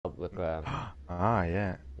Look, Ah,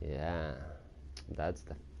 yeah. yeah, that's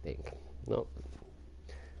the thing. No,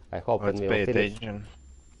 I hope Let's when we pay will finish. attention.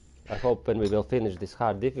 I hope when we will finish this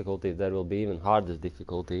hard difficulty, there will be even harder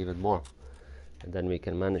difficulty, even more, and then we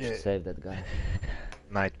can manage to save that guy.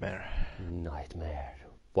 Nightmare. Nightmare.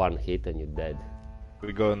 One hit and you're dead.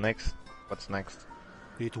 We go next. What's next?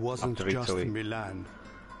 It wasn't After just Italy. Milan.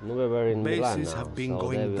 No, we were in Milan Bases now, have been so they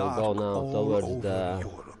going will dark go now all towards over the.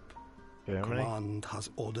 Europe. Germany? Command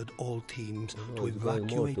has ordered all teams to it's going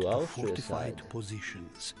more evacuate to the Austria fortified side.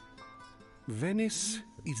 positions. Venice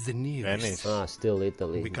is the nearest. Venice. Ah, still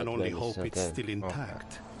Italy. We can but only Venice, hope it's okay. still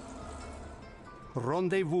intact.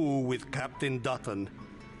 Rendezvous with Captain Dutton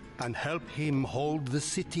and help him hold the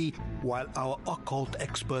city while our occult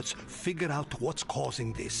experts figure out what's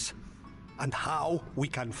causing this and how we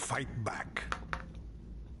can fight back.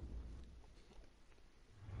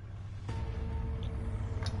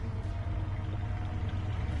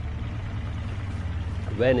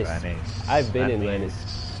 Venice. Venice. I've been in Venice.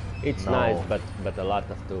 It's No. nice, but a lot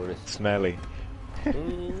of tourists. Smelly.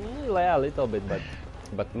 Yeah, a little bit,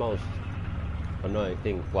 but most annoying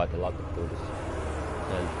thing, quite a lot of tourists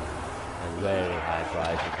and very high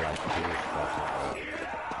prices, like tourist prices.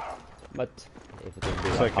 But if it would be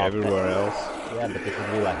It's like like everywhere else. Yeah, but if it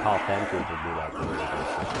would be like half empty, it would be like really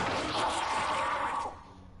nice.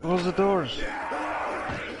 Close the doors.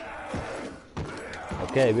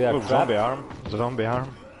 Okay, we are Look, trapped. zombie arm. Zombie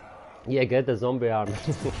arm. Yeah, get the zombie arm.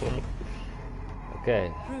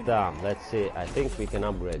 Okay, damn, let's see. I think we can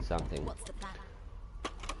upgrade something.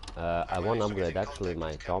 I want to upgrade actually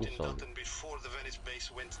my Thompson.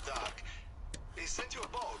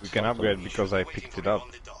 We can upgrade because I picked it up.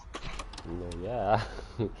 No, yeah,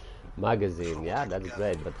 magazine. Yeah, that's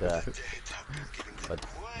great. But the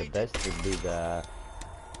best would be the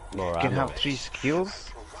more You can ammo. have 3 skills.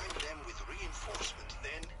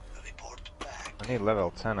 I need level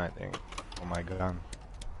 10, I think, for my gun.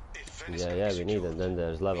 Yeah, we need it. Then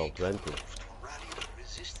there's level 20.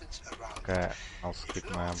 Okay, I'll skip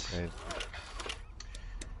my upgrade.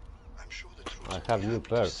 I have new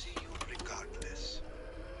perks.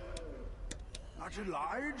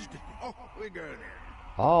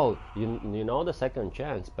 Oh, you know the second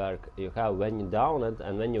chance perk you have when you down it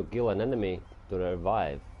and when you kill an enemy to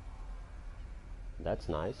revive. That's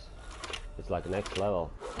nice. It's like next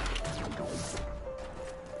level.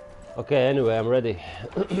 Okay, anyway, I'm ready.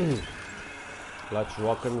 Let's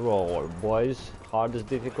rock and roll, boys. Hardest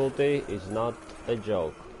difficulty is not a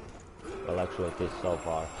joke. Well, actually, it is so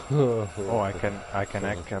far. Oh, I can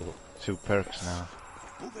activate 2 perks now.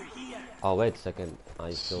 Oh, wait a second. Are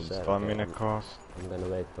you still there? Stamina Okay, cost. I'm gonna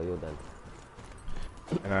wait for you then.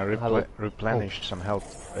 And I replenished some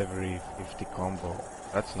health every 50 combo.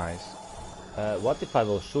 That's nice. What if I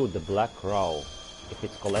will shoot the black crow? If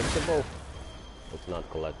it's collectible? It's not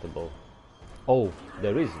collectible. Oh,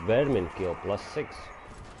 there is vermin kill +6.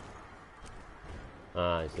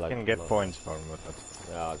 Ah, it's like... You can get points for it, but that's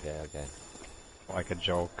Yeah, okay. like a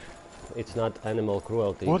joke. It's not animal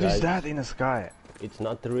cruelty, What guys. is that in the sky? It's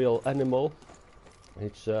not a real animal.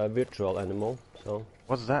 It's a virtual animal, so...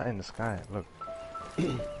 What's that in the sky? Look.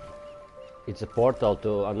 It's a portal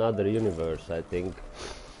to another universe, I think.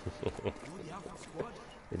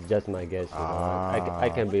 It's just my guess, you know. I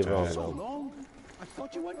can be wrong though. I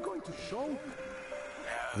thought you weren't going to show.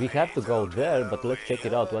 We have to go there, but let's check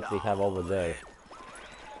it out what we have over there.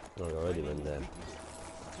 Oh, we already went there.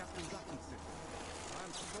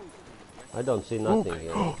 I don't see nothing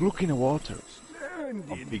here. Look in the water.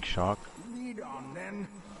 A big shark.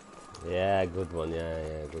 Yeah, good one. Yeah,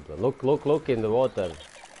 good one. Look in the water.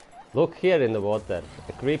 Look here in the water.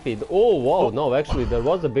 A creepy. Oh, whoa! No, actually, there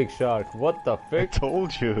was a big shark. What the I frick?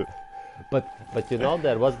 told you. But you know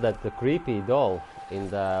there was that creepy doll in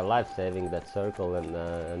the life-saving, that circle and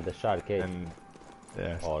the shark cage. And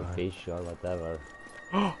yeah. Or fish or whatever.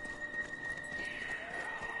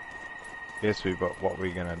 Guess what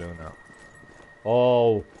we're gonna do now.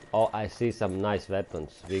 Oh, I see some nice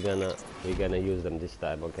weapons. We're gonna use them this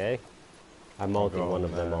time, okay? I'm mounting one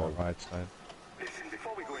of them on. Right side.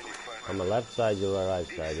 On the left side, you're on the right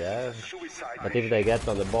side, yeah? But if they get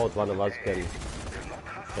on the boat, one of us can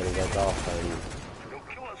get off and...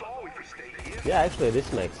 Yeah, actually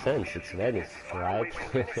this makes sense. It's Venice, right?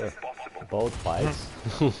 Boat fights.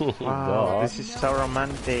 Wow, this is so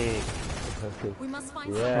romantic. We must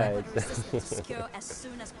find Yeah, to secure as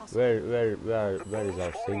soon as possible. where is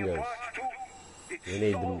our singers? We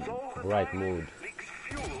need the right mood.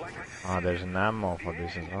 Ah, there's an ammo for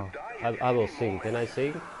this as well. I will sing. Can I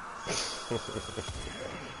sing?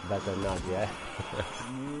 Better not, yeah.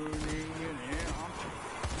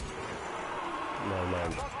 No man,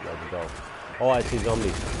 let's go. Oh, I see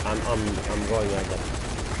zombies. I'm going at them.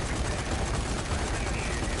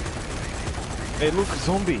 Hey, look,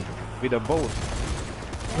 zombie with a boat.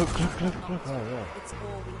 Look. Oh yeah. It's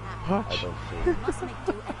all we have. What? I don't see. We must make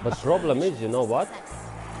do and But problem is, you know what?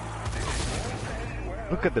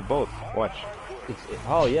 Look at the boat. Watch.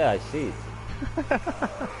 Oh yeah, I see it.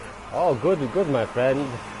 Oh, good, my friend.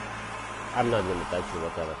 I'm not gonna touch you,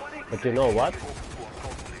 whatever. But you know what?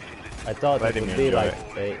 I thought Let it him would be enjoy like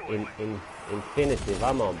infinitive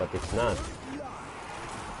ammo, but it's not.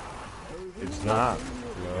 It's not.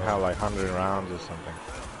 You have like 100 rounds or something.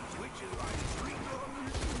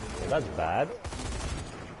 That's bad.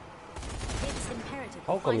 it's imperative.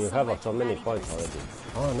 How we come find you some way have so to many rally the points already?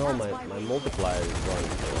 resistance. Oh no, That's why my we multiplier is going.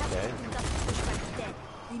 Okay. conduct the pushback dead.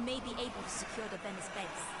 We may be able to secure the Venice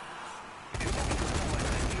base.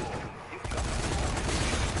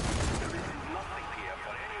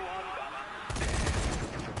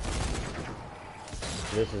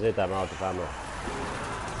 This is it. I'm out of ammo.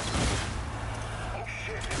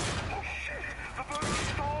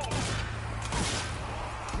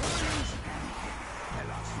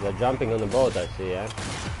 They're jumping on the boat, I see, yeah?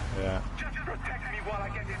 Yeah.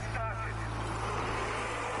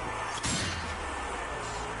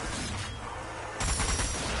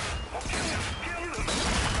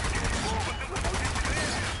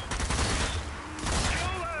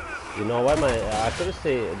 You know why my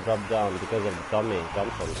accuracy dropped down? Because of the Tommy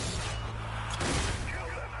Thompson.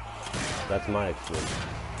 That's my excuse.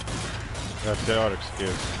 That's your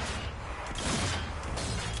excuse.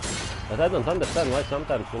 But I don't understand why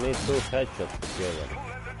sometimes you need 2 headshots to kill them.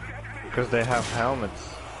 Because they have helmets.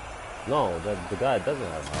 No, the guy doesn't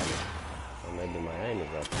have helmet. Or maybe my aim is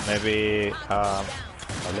off. Maybe, Or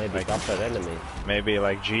maybe Like- tougher enemy. maybe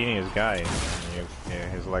like genius guy.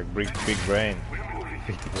 And he's like big brain.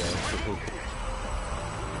 Maybe,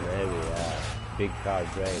 yeah. Big car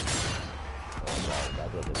brain. Oh wow, that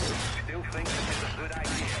was a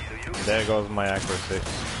There goes my accuracy.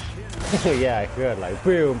 big. Yeah, I heard like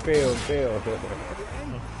boom, boom, boom.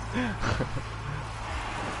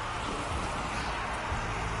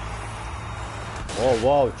 Oh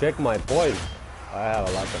wow, check my points. I have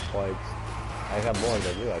a lot of points. I have more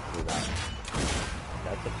than you actually now.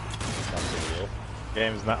 That's something new.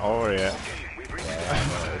 Game's not over yet. Yeah, I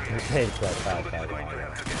know. It takes quite fast, I know.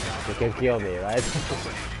 You can kill me, right?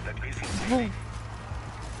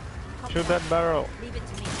 Shoot that barrel. Leave it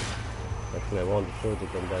to me. Actually, I want to shoot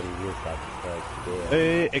it and then use that to do it.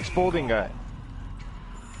 Hey, exploding guy.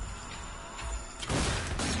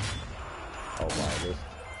 Oh wow, this.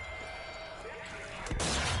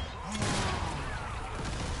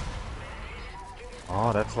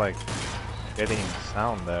 Oh, that's like getting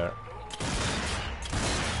sound there.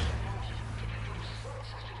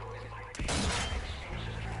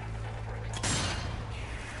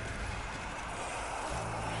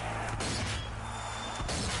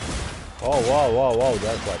 Oh wow,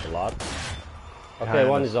 that's quite a lot. Okay, Yeah,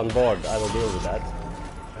 one that's- is on board. I will deal with that.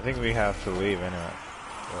 I think we have to leave anyway.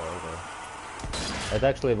 Oh, okay. It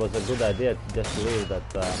actually was a good idea just to leave that.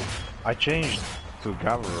 I changed to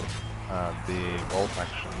cover the bolt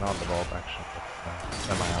action, not the bolt action, but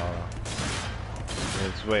semi-auto.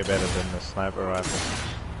 It's way better than the sniper rifle.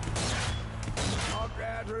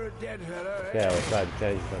 Okay, I will try to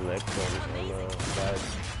change the next one on the side.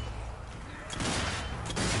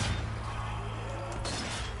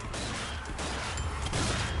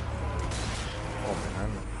 Oh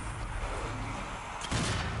man.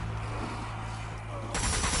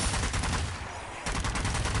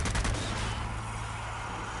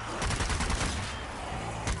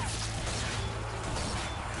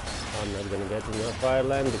 I'm not gonna get in your fire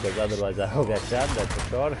lane because otherwise I will get shot, that's for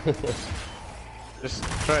sure. Just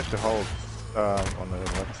try to hold on the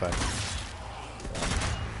left side.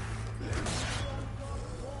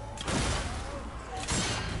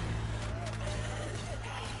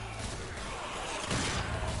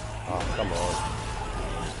 Oh, come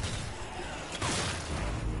on.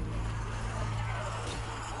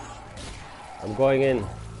 I'm going in.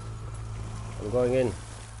 I'm going in.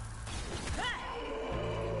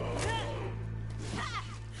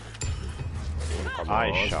 Come Eye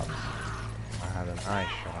on. shot. I had an eye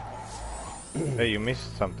shot. Hey, you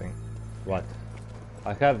missed something. What?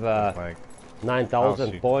 I have Like, 9,000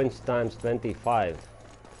 House you- points times 25.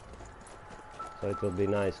 So it will be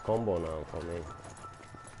nice combo now for me.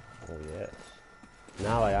 Oh yes.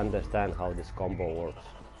 Now I understand how this combo works.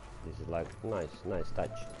 This is like nice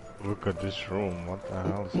touch. look at this room. What the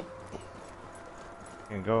hell? You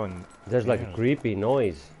can go and. There's like a Yeah. creepy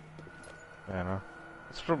noise. Yeah, no.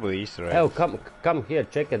 It's probably Easter egg. Oh, come here,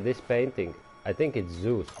 check at this painting. I think it's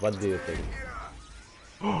Zeus. What do you think?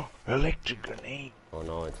 Electric grenade. Oh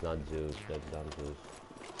no, it's not Zeus. That's not Zeus.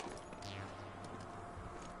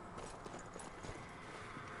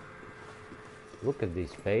 Look at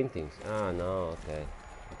these paintings. Ah, no, okay.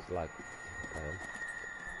 It's like...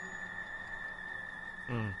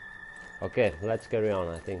 Okay, let's carry on.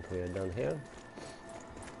 I think we are done here.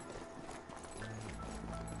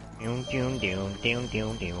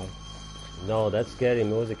 No, that scary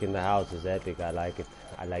music in the house is epic. I like it.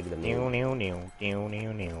 I like the music.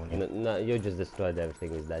 No, you just destroyed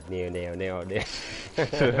everything with that.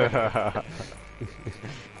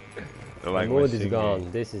 The mood is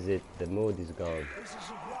gone. This is it. The mood is gone.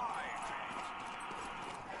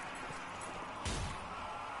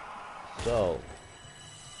 So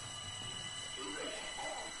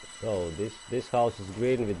this house is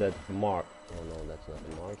green with that mark. Oh no, that's not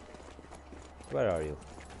a mark. Where are you?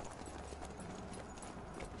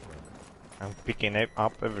 I'm picking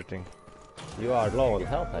up everything. You are low on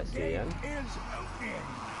health, I see, yeah?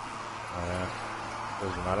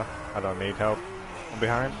 Doesn't matter. I don't need help. I'm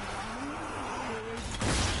behind.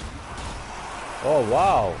 Oh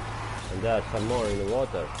wow! And there's some more in the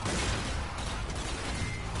water.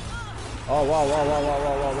 Oh wow!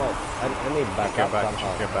 I need back up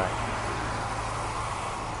somehow. Get back.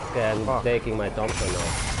 Okay, I'm taking my Thompson now.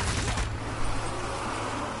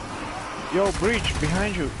 Yo, breach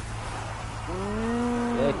behind you.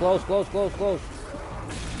 Yeah, close.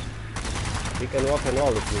 We can walk and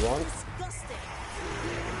roll if you want.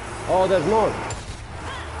 Oh, there's more.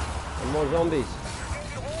 Some more zombies.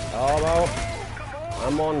 Oh well.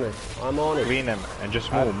 I'm on it. Clean them and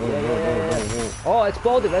just move. Oh,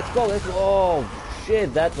 exploded. Let's go. Oh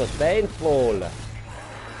shit, that was painful.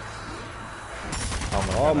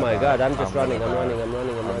 Oh my god, I'm just running. I'm running.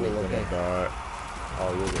 Okay.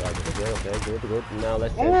 Oh, you are okay. Good. Now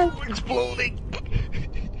let's. Oh, exploding.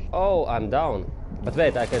 Oh, I'm down. But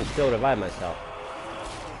wait, I can still revive myself.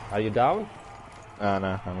 Are you down?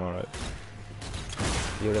 No, I'm alright.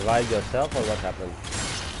 You revived yourself, or what happened?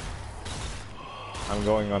 I'm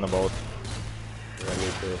going on a boat. Yeah,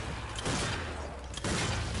 me too.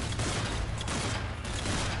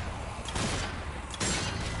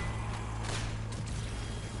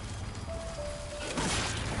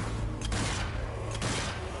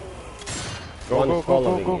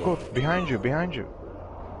 Go. Behind you.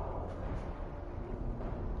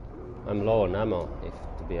 I'm low on ammo,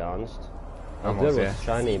 to be honest. Oh, Almost, there was a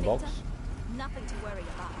shiny box. Nothing to worry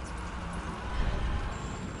about.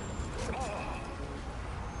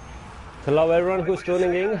 Hello everyone who's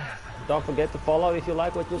tuning in. Don't forget to follow if you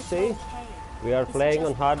like what you see. We are playing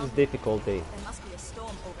on hardest difficulty, There must be a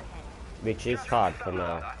storm overhead. which is hard for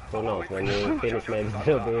now. Who knows, when you finish maybe it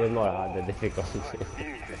will be even more hard, the difficulty.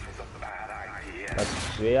 But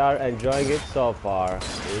we are enjoying it so far.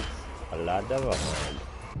 It's a lot of fun.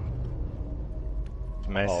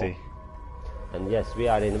 Messy. Oh. And yes, we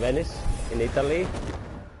are in Venice, in Italy.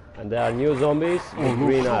 And there are new zombies with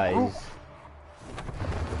green eyes.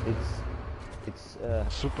 It's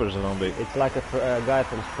Super zombie. it's like a guy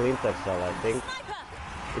from Splinter Cell, I think.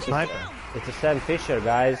 It's a Sam Fisher,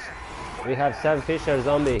 guys. We have Sam Fisher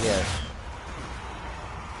zombie here.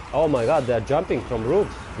 Oh my god, they're jumping from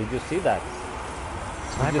roofs. Did you see that?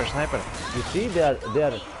 Sniper. You see, they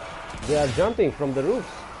are jumping from the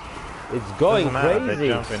roofs. It's going Doesn't matter, crazy. they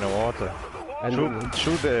jump in the water. And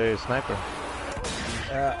Shoot the sniper.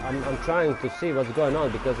 I'm trying to see what's going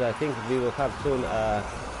on, because I think we will have soon a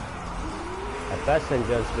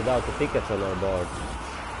passengers without a ticket on our board.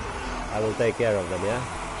 I will take care of them, yeah?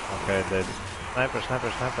 Okay, dead. Sniper.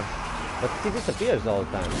 But he disappears all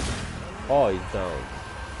the time. Oh, he's down.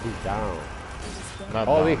 He's down. Not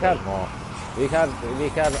Oh, down, we there's have- more. We have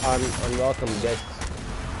unwelcome guests.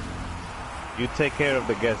 You take care of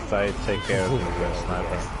the guests, I take care of the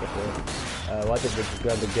sniper. What if it's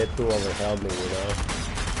going to get too overwhelming, you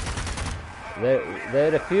know? They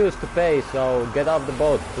refuse to pay, so get off the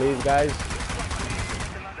boat, please, guys.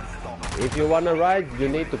 If you want to ride, you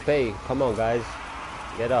need to pay. Come on, guys.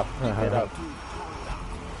 Get up. Get up.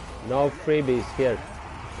 No freebies here.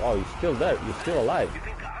 Oh, you're still there. You're still alive.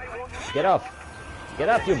 Get off. Get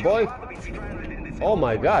up, you boy. Oh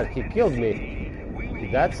my god, he killed me.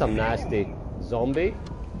 That's some nasty zombie.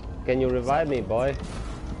 Can you revive me, boy?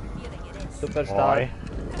 Superstar. Boy.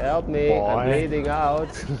 Help me. Boy. I'm bleeding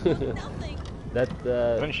out. That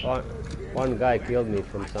Finish. one guy killed me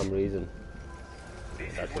from some reason.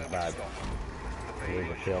 That was bad.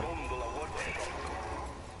 Need a kill.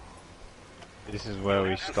 This is where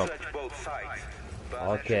we stop.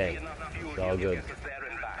 Okay, so good.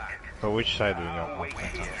 So which side do we go?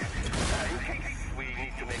 We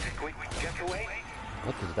need to make a quick getaway.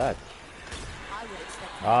 What is that? I would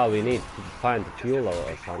expect Ah, we need to find fuel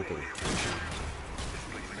or something.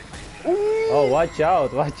 Oh, watch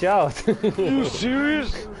out, watch out! You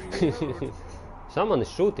serious? Someone is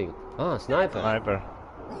shooting. Ah, sniper. Sniper.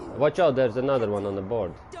 Watch out, there's another one on the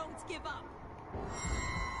board. don't give up.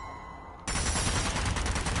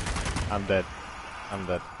 I'm dead. I'm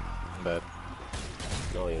dead. I'm dead.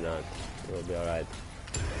 No, you're not. You'll be alright.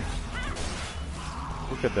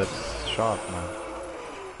 Look at that shot, man.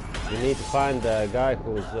 You need to find the guy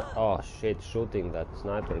who's... oh shit, shooting that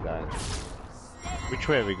sniper guy. Which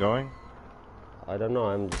way are we going? I don't know,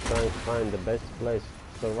 I'm just trying to find the best place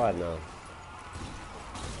to survive now.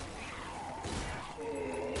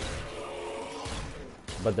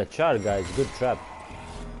 But the char guy is good trap.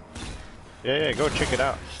 Yeah, go check it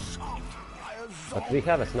out. But we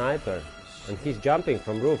have a sniper. And he's jumping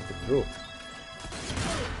from roof to roof.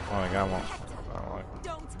 Oh my god, I want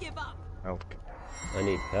Don't give up. help. I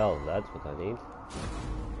need help, that's what I need.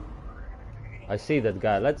 I see that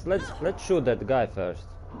guy. Let's shoot that guy first.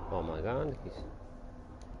 Oh my god, he's...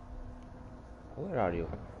 Where are you?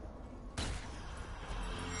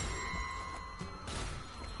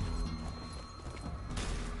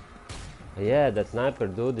 Yeah, that sniper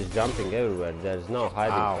dude is jumping everywhere. There's no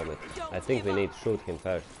hiding Ow. from it. I think we need to shoot him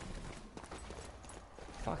first.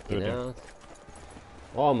 Fucking Shoot him. out.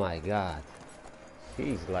 Oh my god.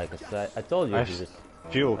 He's like a... I told you he's just...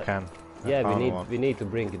 Fuel can. I Yeah, found one. we need to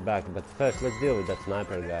bring it back, but first let's deal with that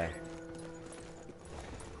sniper guy.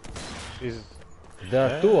 He's...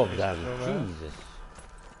 There are two of he's them. still there. Jesus.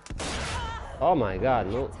 Oh my god,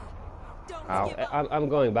 no. Don't Ow. give up. I'm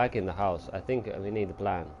going back in the house. I think we need a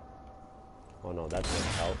plan. Oh no, that's not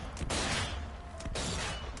help.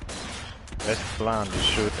 Best plan is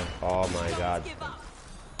shooting. Oh my god. Give up.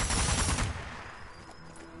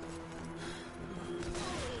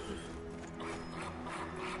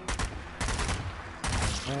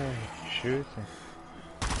 Hey, shooting.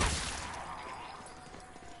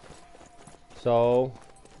 So,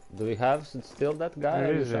 do we have still that guy?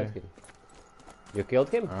 Where or you is shot he? him? You killed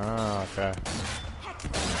him? Ah, okay.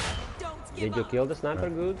 Don't give Did you up. kill the sniper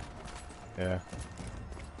good? Yeah.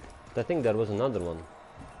 I think there was another one.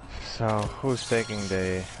 So, who's taking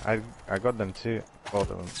the... I got them too.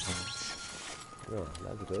 Both of them. Oh,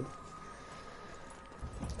 that's good.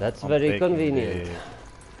 That's I'm very taking convenient. the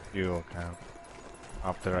fuel can.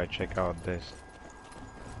 After I check out this.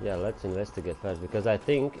 Yeah, let's investigate first, because I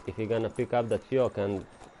think if you're gonna pick up that fuel can,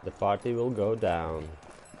 the party will go down.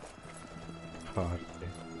 Party.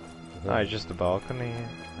 Ah, it's just a balcony.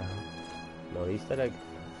 No Easter egg.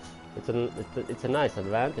 It's a nice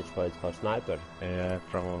advantage for sniper. Yeah,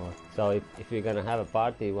 probably. So if you're gonna have a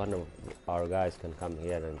party, one of our guys can come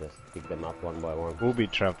here and just pick them up one by one. Booby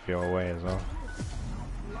trap your way as well.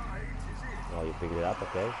 Oh, you picked it up,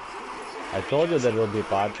 okay. I told you there will be a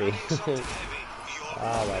party.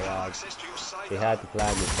 Oh my god. We had to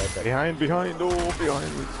plan this better. Behind, oh,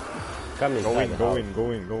 behind me. Come inside the Go house. in,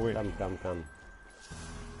 go in. Come.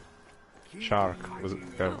 Shark, was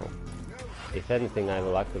careful. If anything, I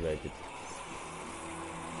will activate it.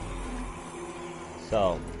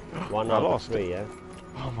 So, one I out of lost three, yeah?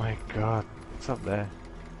 Oh my god, what's up there?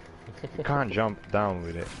 You can't jump down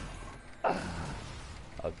with it.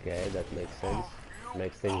 Okay, that makes sense.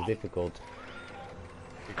 Makes things difficult.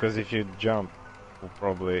 Because if you jump, will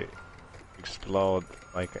probably explode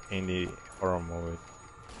like any horror movie.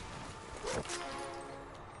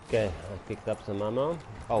 Okay, I picked up some ammo.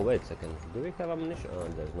 Oh, wait a second. Do we have ammunition? Oh,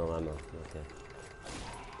 there's no ammo. Okay.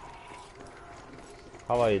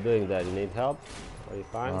 How are you doing there? You need help? Are you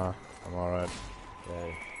fine? I'm alright.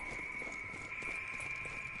 Okay.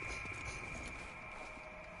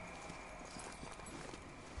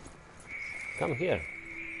 Come here.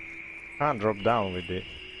 Can't drop down with it.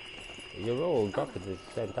 You will drop it at the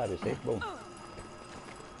same time, you see? Boom.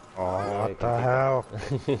 Oh, you what can the pick hell?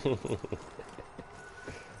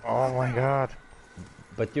 Oh my god.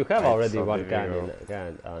 But you have I already saw one the can video. in a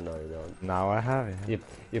can. Oh no, you don't. Now I have it.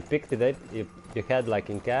 You picked it up. You had like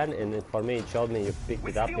in can, and then for me it showed me you picked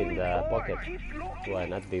it up in the pocket. Well,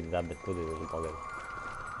 not picked it up, but put it in the pocket.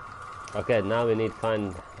 Okay, now we need to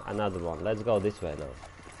find another one. Let's go this way now.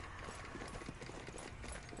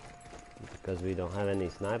 Because we don't have any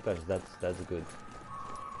snipers, that's good.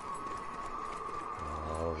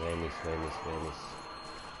 Oh, Venice.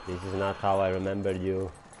 This is not how I remembered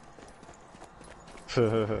you.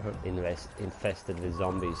 Infested with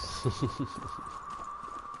zombies.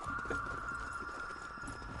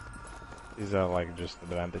 These are like just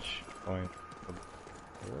advantage point.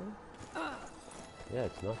 Yeah,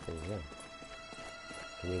 it's nothing, yeah.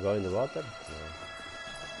 Can you go in the water? No.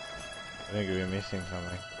 I think we're missing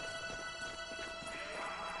something.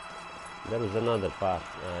 There was another path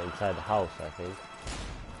inside the house, I think.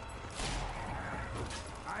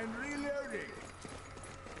 I'm reloading.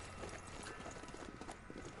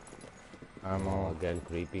 I'm Oh, all. again,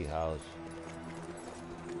 creepy house.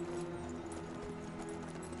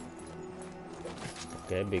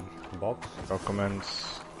 Okay, big box.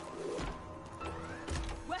 Documents.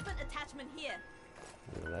 Weapon attachment here.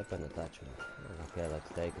 Weapon attachment. Okay, let's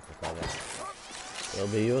take it to cover. Will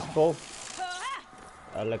be useful.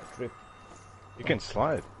 Electric. You can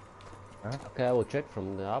slide. Okay, I will check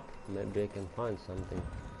from the up. Maybe I can find something.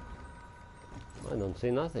 I don't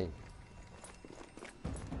see nothing.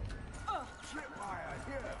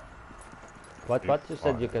 What you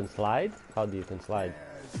said you can slide? How do you can slide?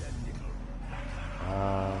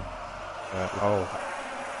 Oh.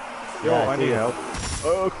 Yo, Yeah, I see need it. help.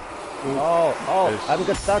 Oh. Oh, There's I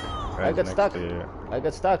got stuck. I guys got next stuck. to you. I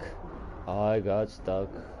got stuck. I got stuck.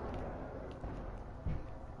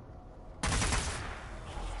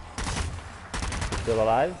 You still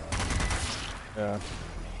alive? Yeah.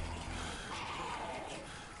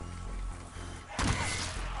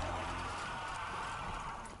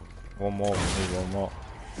 One more, we need one more.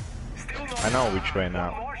 I know which way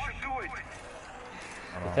now. More should do it.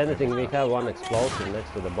 If anything, we have one explosive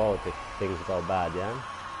next to the boat if things go bad, yeah?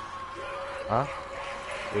 Huh?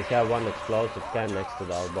 We have one explosive can next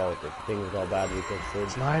to our boat. If things go bad, we can shoot.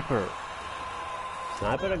 Sniper.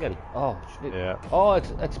 Sniper again? Oh, shit. Yeah. Oh,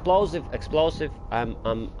 explosive.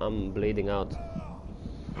 I'm bleeding out.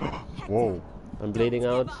 Whoa. I'm bleeding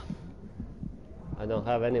out. I don't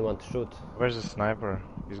have anyone to shoot. Where's the sniper?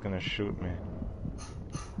 He's gonna shoot me.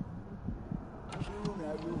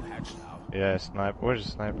 Yeah, sniper. Where's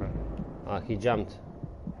the sniper? He jumped.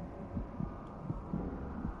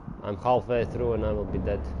 I'm halfway through and I will be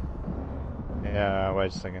dead. Yeah,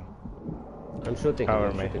 wait a second. I'm shooting. Cover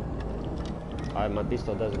I'm me. shooting. My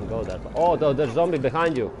pistol doesn't go there. Oh, there's zombie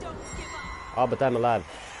behind you. Oh, but I'm alive.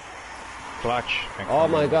 Clutch. Oh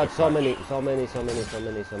my god, so many. Oh my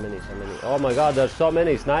god, there's so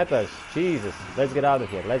many snipers. Jesus. Let's get out of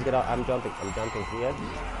here. Let's get out. I'm jumping here.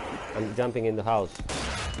 I'm jumping in the house.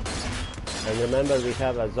 And remember, we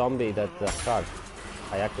have a zombie that shot.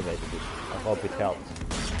 I activated it. I hope it helped.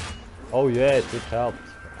 Oh yes, it helped.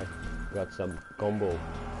 I got some combo.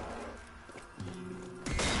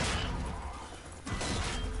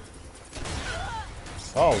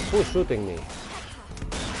 Oh, who's shooting me?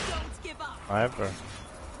 Don't give up. Sniper.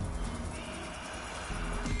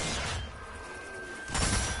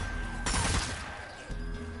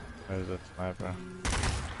 Where's that sniper?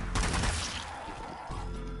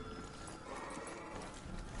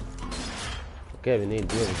 Okay, we need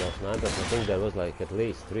deal with those snipers. I think there was like at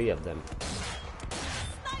least 3 of them.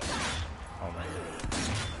 Oh my god.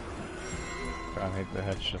 Can't hit the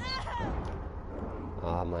headshots.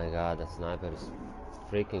 Oh my god, that sniper is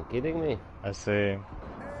freaking kidding me. I see.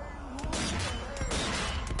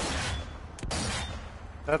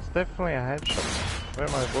 That's definitely a headshot. Where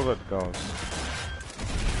my bullet goes?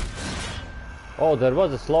 Oh, there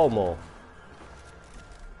was a slow-mo.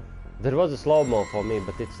 There was a slow-mo for me,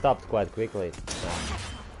 but it stopped quite quickly.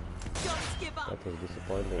 Don't give up. That was I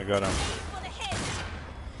disappointing. got him. For the head.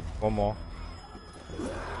 One more.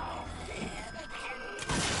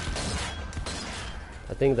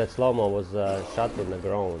 I think that slow-mo was shot in the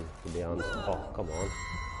groin, to be honest. Oh, come on.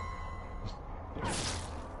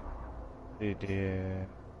 I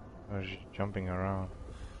was just jumping around.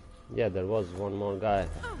 Yeah, there was one more guy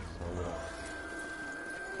somewhere.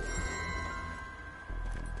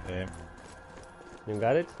 Yeah. You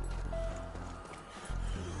got it?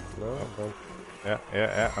 No? Don't.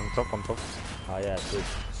 Yeah, on top. Ah, yeah, good.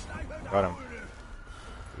 Got him.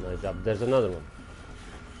 Nice job. There's another one.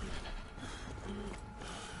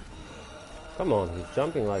 Come on, he's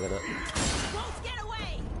jumping like an... Won't get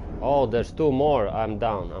away. Oh, there's 2 more. I'm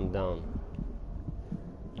down. I'm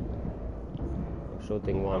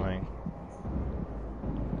shooting one. Coming.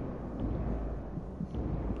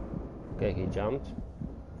 Okay, he jumped.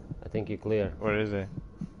 I think you're clear. Where is he?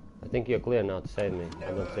 I think you're clear now to save me.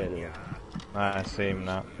 I don't see anyone. I see him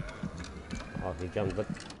now. Oh, he jumped, but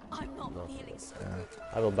I'm not feeling so good.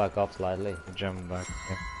 I will back off slightly. He jumped back.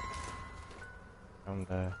 Yeah. I'm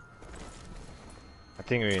there. I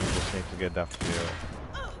think we just need to get that fuel.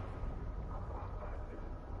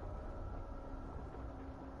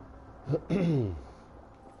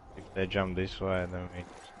 If they jump this way, then we...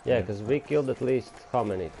 Yeah, because we killed at least, how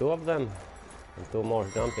many? 2 of them? And 2 more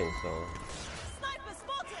jumping, so... Sniper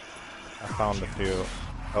spotted. I found the fuel.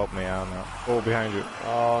 Help me out now. Oh, behind you.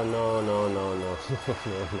 Oh no no no no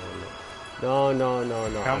no no no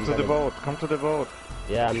no! Come to the boat. Come to the boat.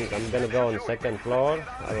 Yeah, I'm gonna go on the second floor.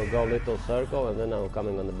 I will go little circle and then I'm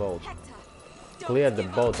coming on the boat. Hector, don't Clear the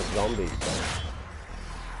give boat up. of zombies. So.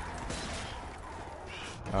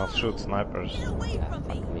 I'll shoot snipers. Get away Yeah, from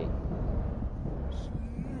me. fuck me.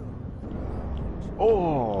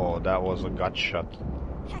 Oh, that was a gut shot.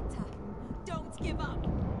 Hector, don't give up.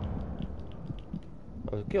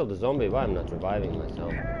 I will kill the zombie. Why I'm not reviving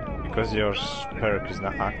myself? Because your perk is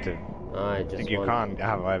not active. I I just think you want... can't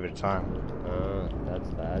have every time. Ah, that's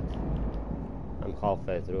bad. I'm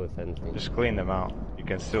halfway through if anything. Just clean them out. You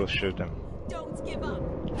can still shoot them. Don't give up.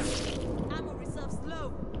 Ammo reserves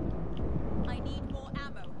low. I need more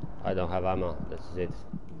ammo. I don't have ammo. This is it.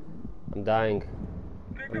 I'm dying.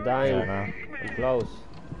 I'm dying. Yeah, no. I'm close.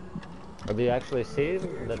 Oh, do you actually see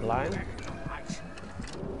that line?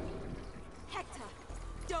 Hector,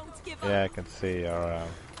 don't give up. Yeah, I can see you're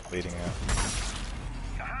bleeding out.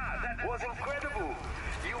 That was incredible.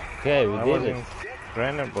 You Okay, we That did was it.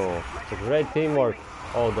 incredible. It's a great teamwork.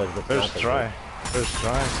 Oh, there's the First sniper. try. First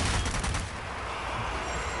try.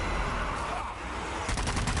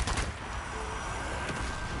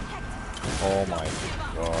 Oh my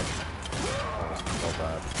god. That was so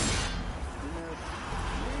bad.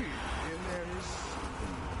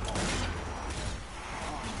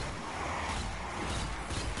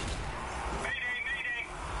 Mayday!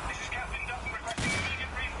 This is Captain Dutton requesting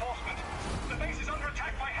immediate reinforcement. The base is under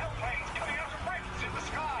attack by hellplanes coming out of rifts in the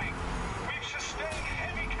sky. We've sustained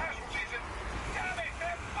heavy casualties and... Damn it,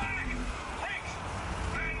 they're back! Briggs,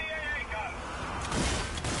 man the AA gun!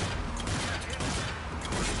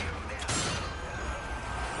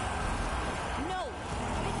 No,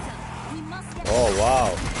 Victor, we must get Oh, wow.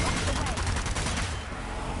 right away.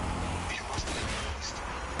 You must be honest.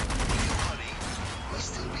 If you hurry, we'll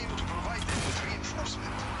still be able to provide them with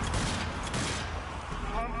reinforcement.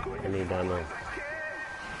 I need ammo.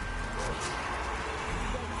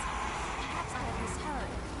 Perhaps I have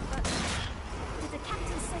misheard, but did the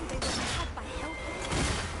captain say they were attacked by hellplanes?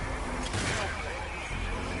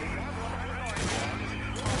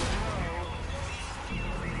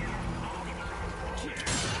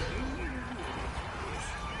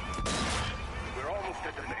 We're almost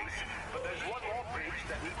at the base, but there's one more bridge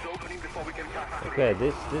that needs opening before we can pass through. Okay,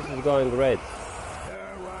 this is going great.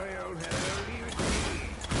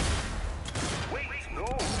 Wait, no!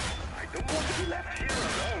 I don't want to be left here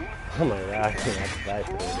alone. Oh my god, that's bad.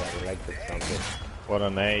 I elected something. What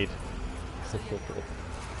an aid. Are you sure that's it?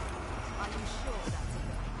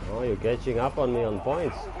 Oh, you're catching up on me on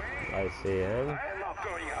points. I see him. I'm not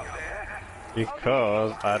going out there.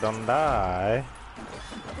 Because I don't die.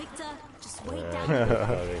 Victor, just wait Yeah, down I'm here.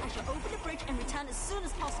 sorry. I shall open the bridge and return as soon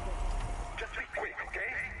as possible. Just be quick,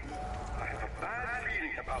 okay? I have a bad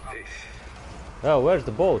feeling about this. Oh, where's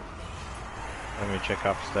the boat? Let me check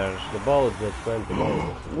upstairs. The boat that went to boat.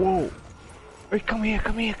 Whoa! Hey, come here,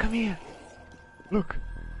 come here, come here! Look!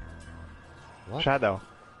 What? Shadow.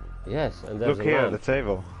 Yes, and there's Look a here, man. the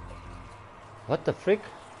table. What the frick?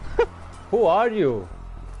 Who are you?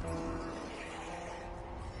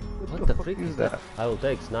 What the frick is that? I will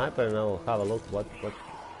take sniper and I will have a look. What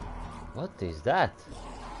is that?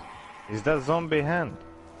 Is that zombie hand?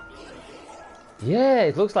 Yeah,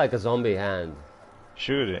 it looks like a zombie hand.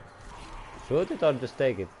 Shoot it. Shoot it or just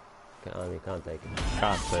take it? You can't take it.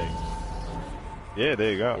 Can't take. Yeah,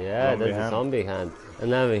 there you go. Yeah, Zombie that's a hand. zombie hand.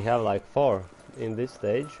 And then we have like 4 in this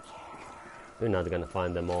stage. We're not gonna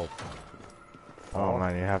find them all. Oh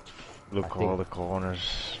man, you have to look I think- all the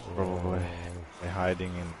corners, probably. They're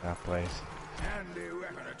hiding in that place.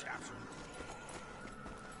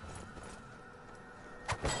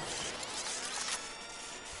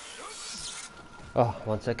 Oh,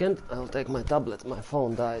 1 second. I'll take my tablet. My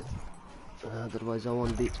phone died. Otherwise, I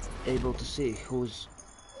won't be able to see who's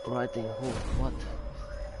writing who, what.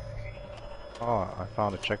 Oh, I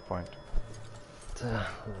found a checkpoint.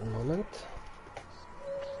 1 moment.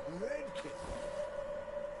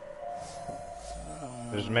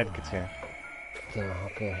 There's medkits here.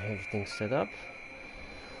 Okay, everything's set up.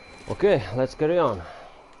 Okay, let's carry on.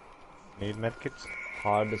 Need medkits?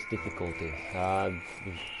 Hardest difficulty.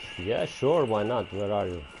 Yeah, sure, why not? Where are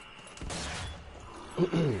you?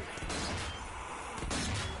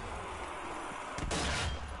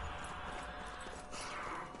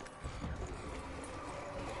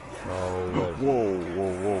 Oh, where's... Whoa,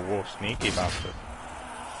 whoa, whoa, whoa, sneaky bastard.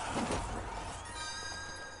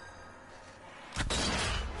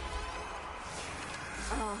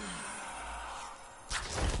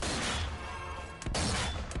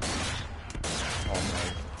 Oh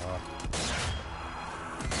my god.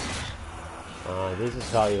 Oh, this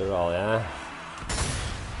is how you roll, yeah?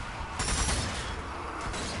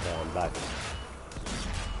 Yeah, I'm back.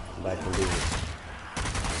 I'm back in business.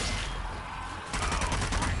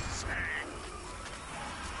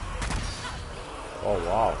 Oh,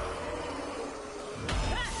 wow.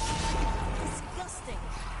 Disgusting.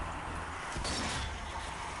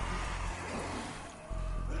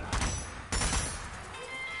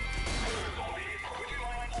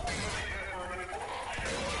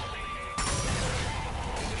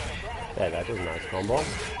 Yeah, that is a nice combo.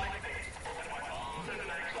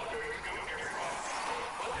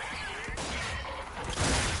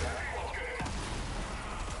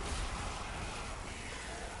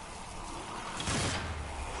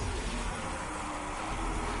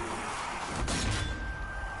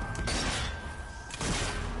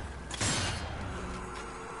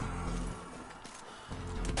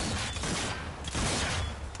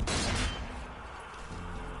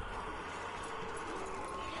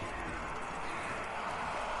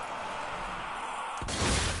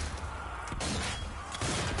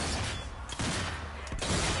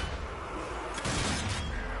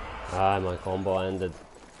 Ah, my combo ended.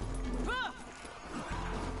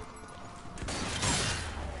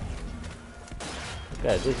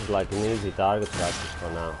 Okay, this is like an easy target practice for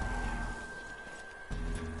now.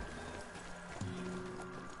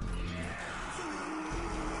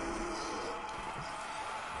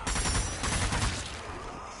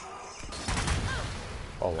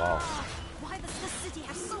 Oh wow. Why does this city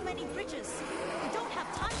have so many bridges? We don't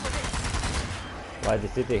have time for this. Why the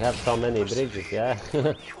city have so many bridges, yeah?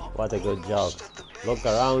 What a good job. Look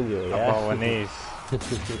around you, yeah? About Venice.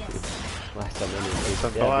 Why so many bridges? It's a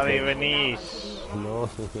Yeah, bloody because- Venice. No.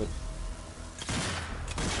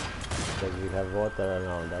 Because we have water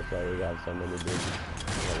around, that's why we got so many bridges.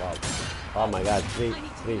 Oh wow. Oh my god,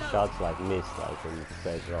 three shots like missed like in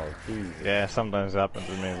straight row. Jesus. Yeah, sometimes it happens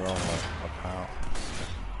to me as well. Like, what how?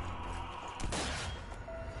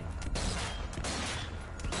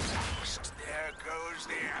 There goes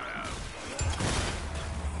the arrow.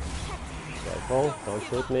 Careful, don't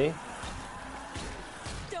shoot me.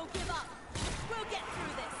 Don't give up. We'll get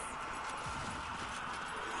through this.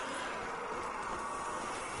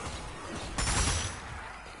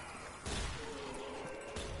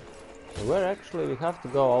 Where actually we have to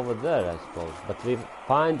go over there, I suppose. But we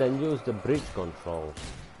find and use the bridge control.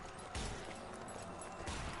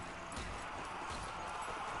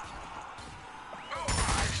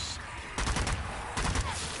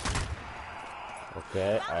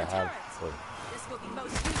 Okay, I have. This will be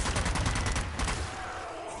most useful.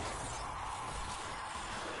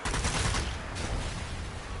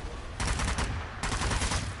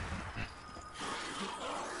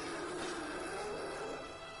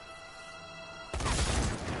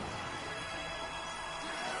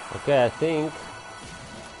 Okay, I think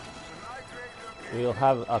we'll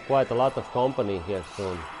have quite a lot of company here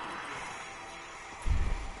soon.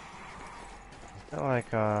 I feel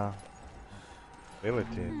like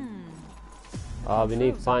ability. We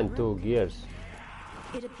need to find 2 gears.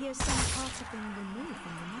 It appears some parts have been removed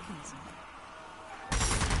from the mechanism.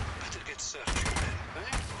 Better get searching then,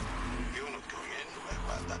 eh? You're not going anywhere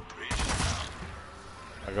by that bridge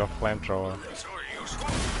now. I got flamethrower. Sorry, you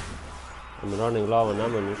swung. I'm running low on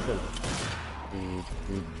ammunition.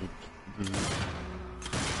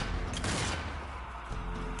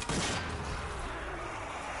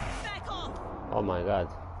 Back off. Oh my god.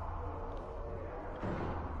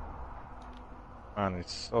 Man,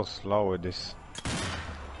 it's so slow with this.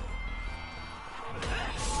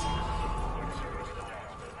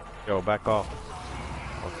 Yo, back off.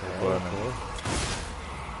 Okay.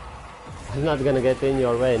 I'm not gonna get in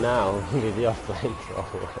your way now with your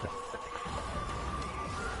flamethrower.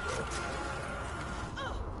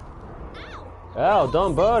 Oh,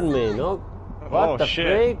 don't burn me, no. What Oh, the shit.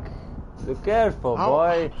 freak? Be careful, How-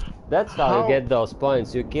 boy. That's how you how- get those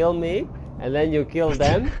points. You kill me, and then you kill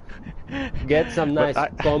them. Get some But nice I-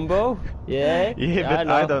 combo. Yeah. Yeah, but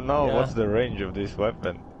I don't know what's the range of this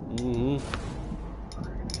weapon.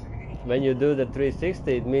 When you do the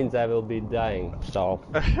 360, it means I will be dying. So.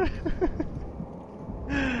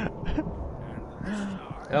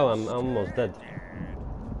 Oh, I'm almost dead.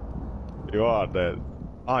 You are dead.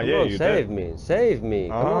 Oh Come yeah, on, you save dead. me, save me.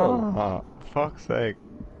 Come on. Ah, fuck's sake.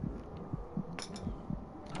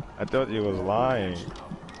 I thought you was lying.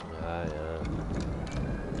 Yeah.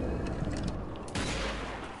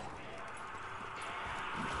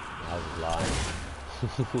 I was lying.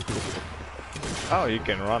 Oh, you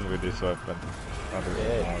can run with this weapon.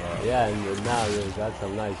 Yeah, and now you got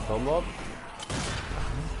some nice combo.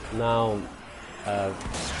 Now, oh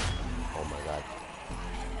my god.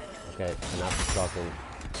 Okay, and after shocking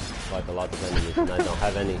quite a lot of enemies, and I don't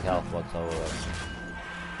have any health whatsoever.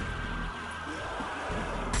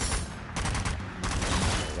 Oh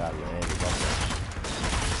my god, my aim is up now.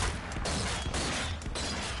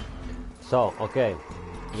 So, okay,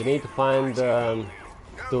 we need to find 2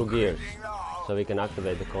 gears so we can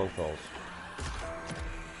activate the controls.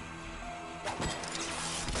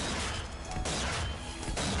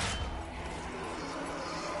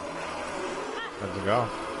 Let's go.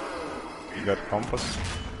 You got compass?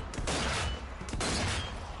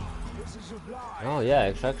 Oh yeah,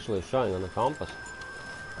 it's actually showing on the compass.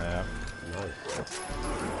 Yeah. Nice.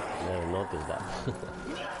 Never noticed that.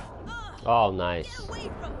 Oh, nice. Away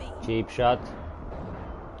from me! Cheap shot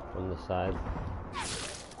from the side.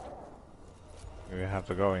 We have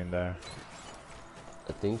to go in there.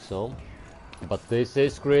 I think so. But this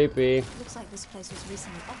is creepy. Looks like this place was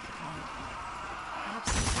recently occupied.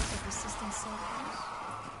 Perhaps some sort of resistance soldiers?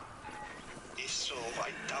 If so,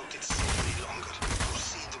 I doubt it's safe any longer.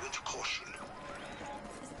 Proceed with caution.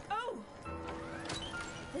 Oh!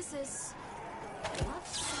 This is blood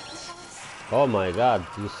sacrifice? Oh my god,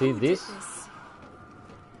 you see Who did this?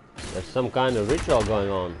 There's some kind of ritual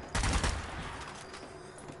going on.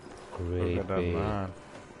 Look at that Creepy. man.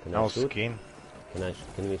 Can No I shoot? skin.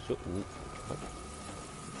 Can we shoot? What?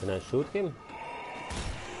 Can I shoot him?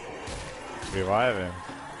 Revive him.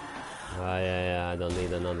 Ah, yeah, I don't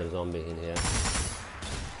need another zombie in here.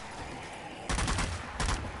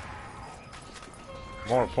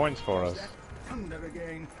 More points for us. Thunder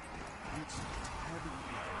again.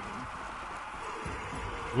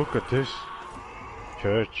 Look at this.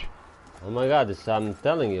 Church. Oh my god, this, I'm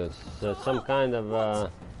telling you, it's some kind of,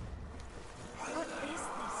 What is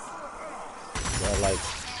this? like,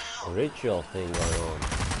 ritual thing going on.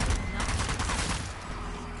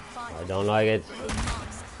 I don't like it.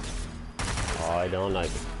 Oh, I don't like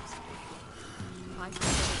it. A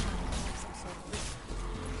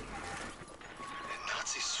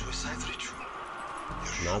Nazi suicide ritual.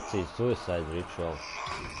 Nazi suicide ritual.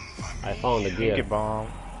 I found the gear. Pinky bomb.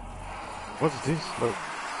 What's this? Look.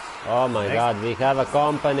 Oh my god, we have a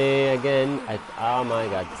company again. Oh my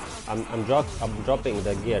god, I'm dropping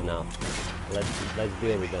the gear now. Let's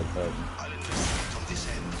deal with them first. I'll investigate on this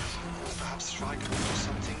end. Perhaps Stryker will know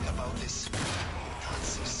something about this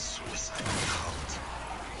Nazi suicide cult.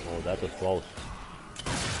 Oh, that was close.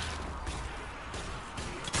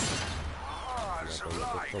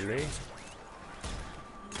 Nothing for me.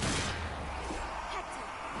 Hector,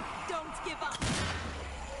 don't give up!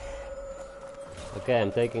 Okay,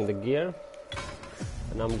 I'm taking the gear,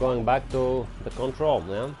 and I'm going back to the control.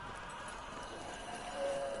 Yeah.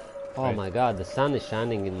 Oh Right. my god, the sun is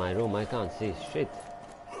shining in my room. I can't see shit.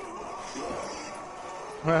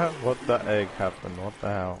 What the egg happened? What the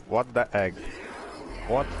hell? What the egg?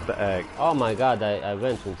 What the egg? Oh my god, I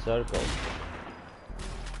went in circles.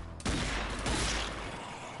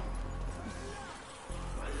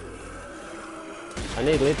 I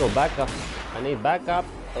need little backup. I need backup.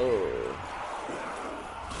 Oh.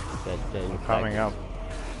 I'm coming up.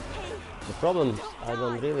 The problem is I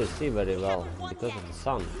don't really see very well because of the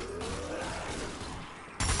sun.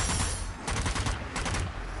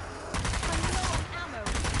 I'm low on ammo.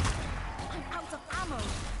 I'm out of ammo.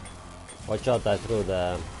 Watch out, I threw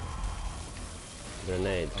the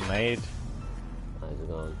grenade. Grenade. It's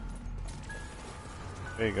gone.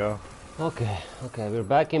 There you go. Okay, we're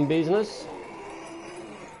back in business.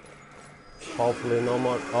 Hopefully no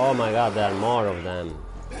more. Oh my god, there are more of them.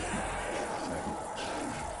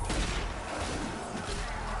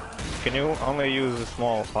 Can you only use a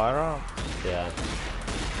small firearm? Yeah.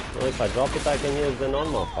 Well, if I drop it, I can use the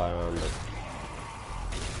normal firearm.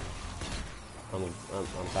 But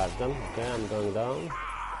I'm past them. Okay, I'm going down.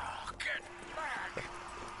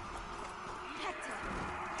 Hector,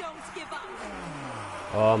 don't give up!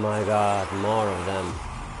 Oh my god, more of them.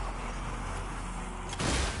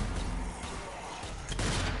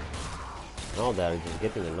 Oh, they're just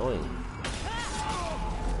getting annoying.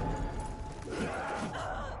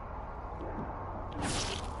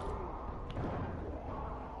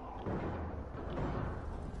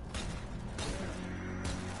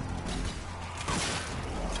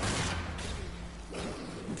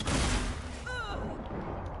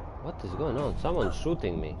 What is going on? Someone's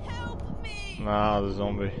shooting me. Help me! Nah, the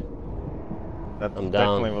zombie. That I'm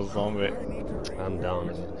down. definitely was zombie. I'm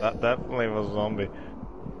down. That definitely was zombie.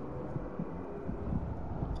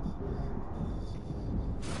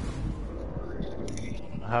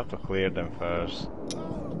 I have to clear them first.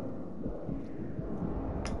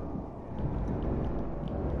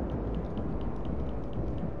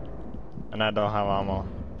 And I don't have ammo.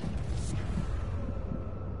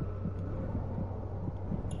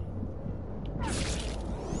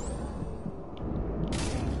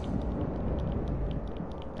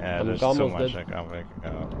 Yeah, I'm there's so almost much dead. I can't make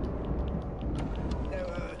out.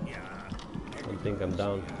 I think I'm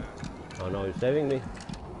down. Oh no, you're saving me?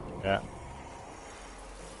 Yeah,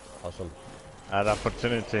 Awesome. had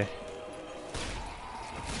opportunity.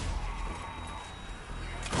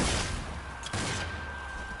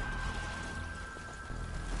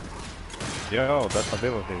 Yo, that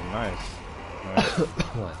ability is nice.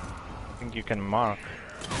 What? I think you can mark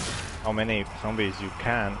how many zombies you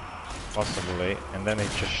can, possibly, and then it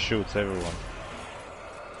just shoots everyone.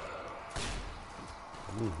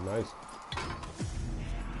 Nice.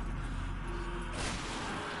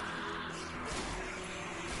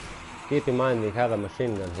 Keep in mind we have a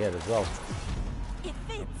machine gun here as well. It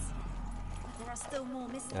fits. But there are still more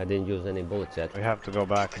missing. I didn't use any bullets yet. We have to go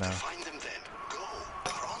back now. Find them then. Go.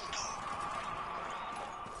 Pronto.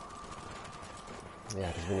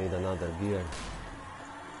 Yeah, 'cause we need another gear.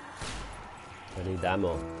 I need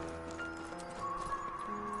ammo.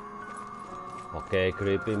 Okay,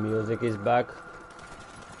 creepy music is back.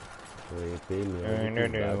 Creepy music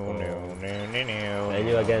is back. Oh. And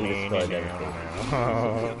you again destroyed everything.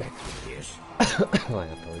 My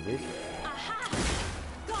apologies. Aha!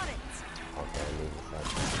 Got it! Okay, I need to shot.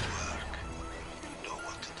 Know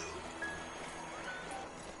what to do.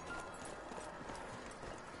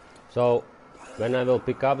 So, when I will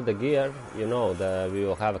pick up the gear, you know, we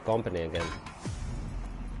will have a company again.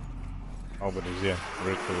 Nobody's here.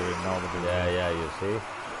 Literally nobody's Yeah, here. yeah, you see?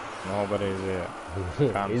 Nobody's here.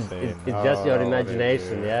 Can't It's, say it's just your nobody's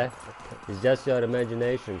imagination, here. yeah? It's just your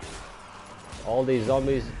imagination. All these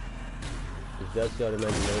zombies, it's just your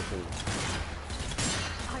imagination.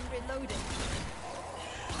 I'm reloading.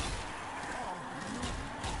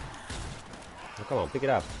 Oh, come on, pick it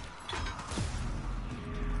up.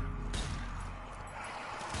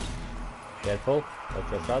 Careful,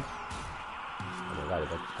 watch your shots. Oh my god, it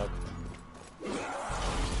got stuck.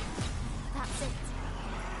 That's it.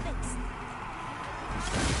 Fixed.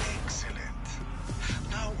 Excellent.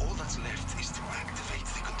 Now all that's left is to activate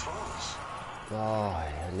the controls. Oh, I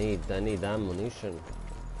need ammunition.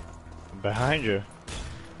 Behind you.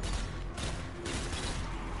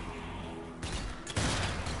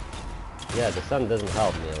 Yeah, the sun doesn't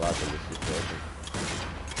help me a lot in this situation.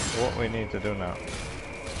 What we need to do now?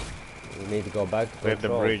 We need to go back to Clear the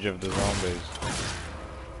control. bridge of the zombies.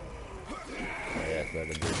 Oh, yeah, clear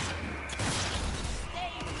the bridge.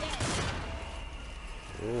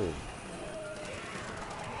 Ooh.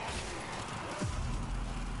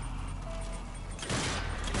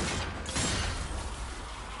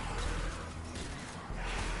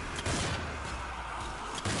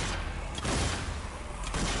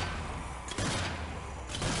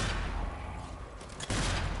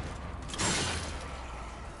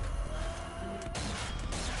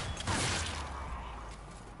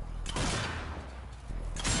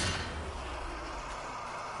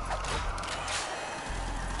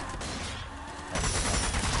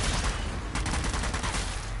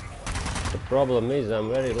 Problem is I'm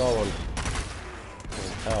very low on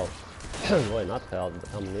health. Why not health,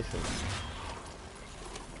 but ammunition.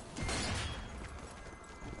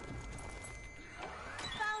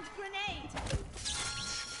 Found grenade.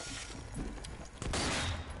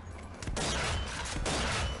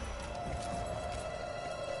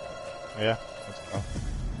 Yeah, let's go.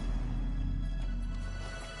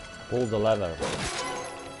 Pull the lever.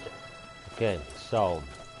 Okay, so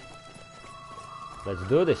let's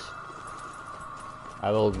do this. I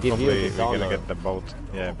will give you Probably this we're honor. gonna get the boat.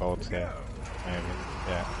 Yeah, boat, yeah. Maybe.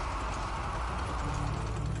 Yeah.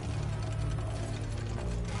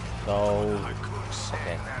 So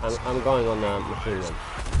okay, I'm going on the machine gun.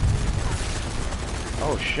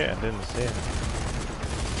 Oh shit, I didn't see it.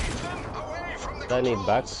 Away from the Do I need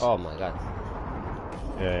back? Oh my god.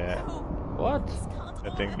 Yeah, yeah. What? I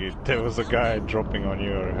think there was a guy dropping on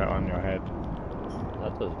you or on your head.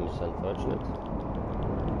 That was misunfortunate.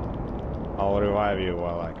 I'll revive you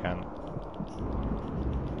while I can.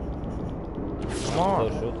 Come on!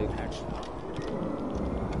 Still shooting. They're throwing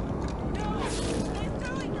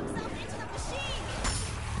themselves into the machine.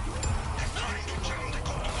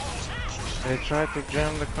 They tried to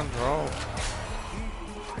jam the control.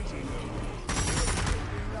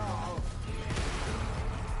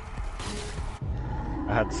 I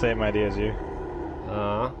had the same idea as you.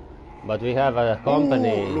 But we have a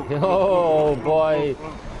company. Oh boy.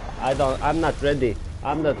 I'm not ready.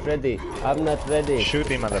 I'm not ready. I'm not ready. Shoot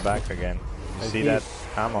him at the back again. You see that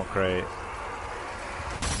ammo crate?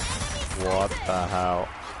 What the hell?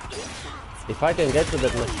 If I can get to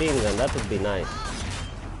that machine gun, that would be nice.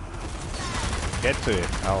 Get to it.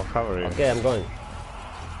 I'll cover you. Okay, I'm going.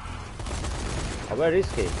 Oh, where is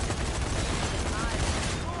he?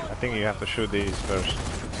 think you have to shoot these first.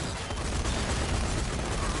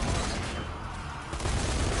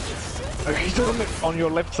 He's on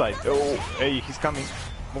your left side. Oh, hey, he's coming.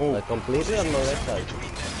 Move. Like completely on my left side.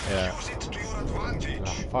 Yeah. Use it to your advantage.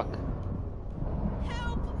 Ah, fuck.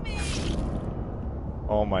 Help me!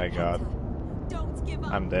 Oh my god. Don't give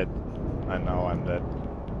up. I'm dead. I know I'm dead.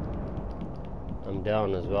 I'm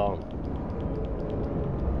down as well.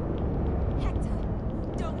 Hector,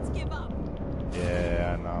 don't give up.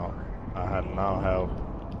 Yeah, I know. I had no help.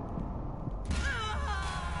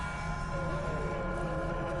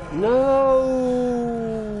 No!